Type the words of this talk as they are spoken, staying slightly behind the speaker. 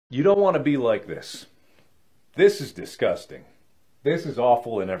You don't want to be like this. This is disgusting. This is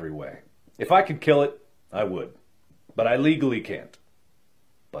awful in every way. If I could kill it, I would. But I legally can't.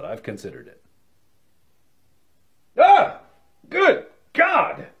 But I've considered it. Ah! Good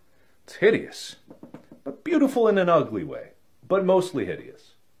God! It's hideous. But beautiful in an ugly way. But mostly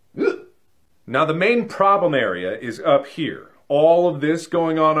hideous. Ugh. Now the main problem area is up here. All of this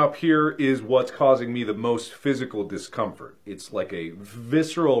going on up here is what's causing me the most physical discomfort. It's like a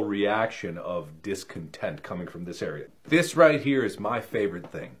visceral reaction of discontent coming from this area. This right here is my favorite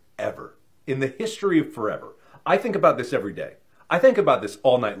thing ever. In the history of forever. I think about this every day. I think about this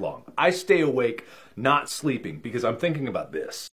all night long. I stay awake not sleeping because I'm thinking about this.